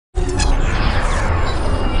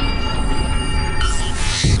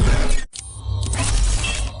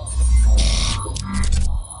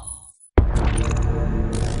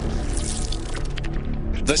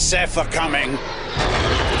The Ceph are coming.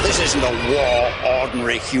 This isn't a war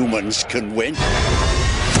ordinary humans can win.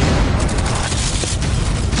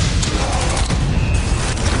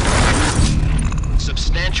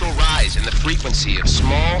 Substantial rise in the frequency of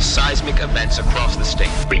small seismic events across the state.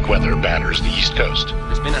 Weak weather batters the East Coast.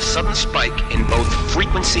 There's been a sudden spike in both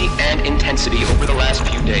frequency and intensity over the last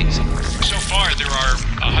few days. So far, there are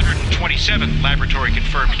 127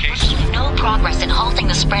 laboratory-confirmed cases. No progress in halting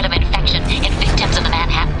the spread of infection in victims of the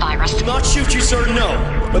Manhattan virus. Will not shoot you, sir, no.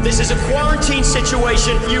 But this is a quarantine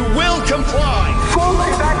situation. You will comply. Full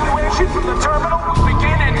evacuation from the terminal will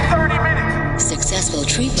begin in 30 minutes. Successful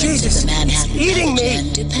treatment of the Manhattan eating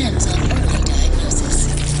pathogen depends on early diagnosis.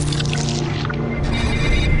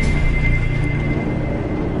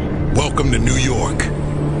 Welcome to New York.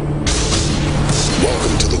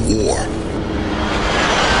 Welcome to the war.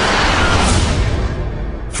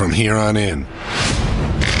 From here on in,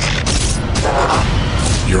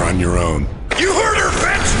 you're on your own. You heard her,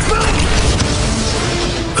 bitch!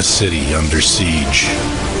 A city under siege.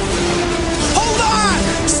 Hold on!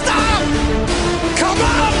 Stop! Come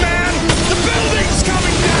on, man! The building's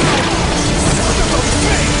coming down! Son of a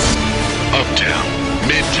bitch! Uptown,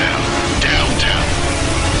 midtown, downtown.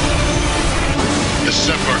 The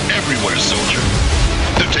Ceph are everywhere, soldier.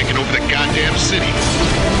 They're taking over the goddamn city.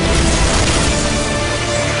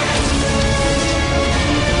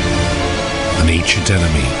 An ancient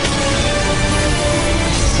enemy,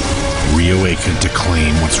 reawakened to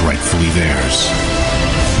claim what's rightfully theirs.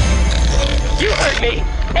 You heard me!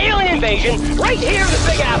 Alien invasion, right here in the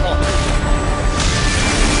Big Apple!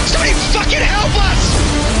 Somebody fucking help us!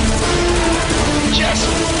 Just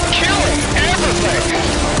killing everything!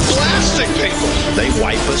 Blasting people! They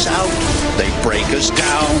wipe us out. They break us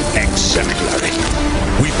down. Exemplary.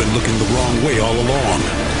 We've been looking the wrong way all along.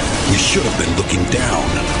 We should have been looking down.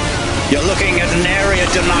 You're looking at an area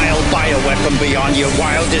denial bioweapon beyond your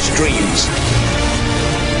wildest dreams.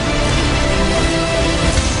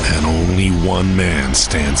 And only one man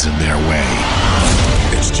stands in their way.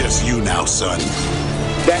 It's just you now, son.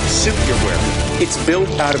 That suit you're wearing, it's built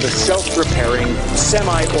out of a self-repairing,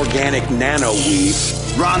 semi-organic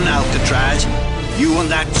nano-weave. Run, Alcatraz. You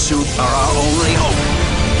and that suit are our only hope.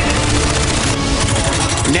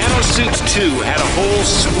 Nanosuits 2 had a whole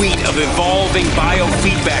suite of evolving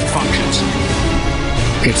biofeedback functions.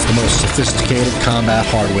 It's the most sophisticated combat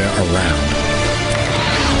hardware around.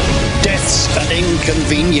 Death's an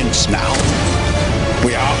inconvenience now.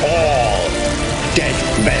 We are all dead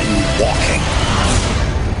men walking.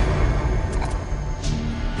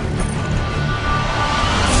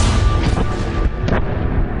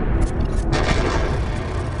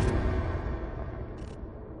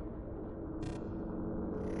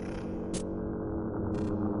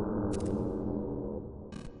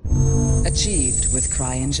 Achieved with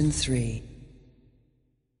CryEngine 3.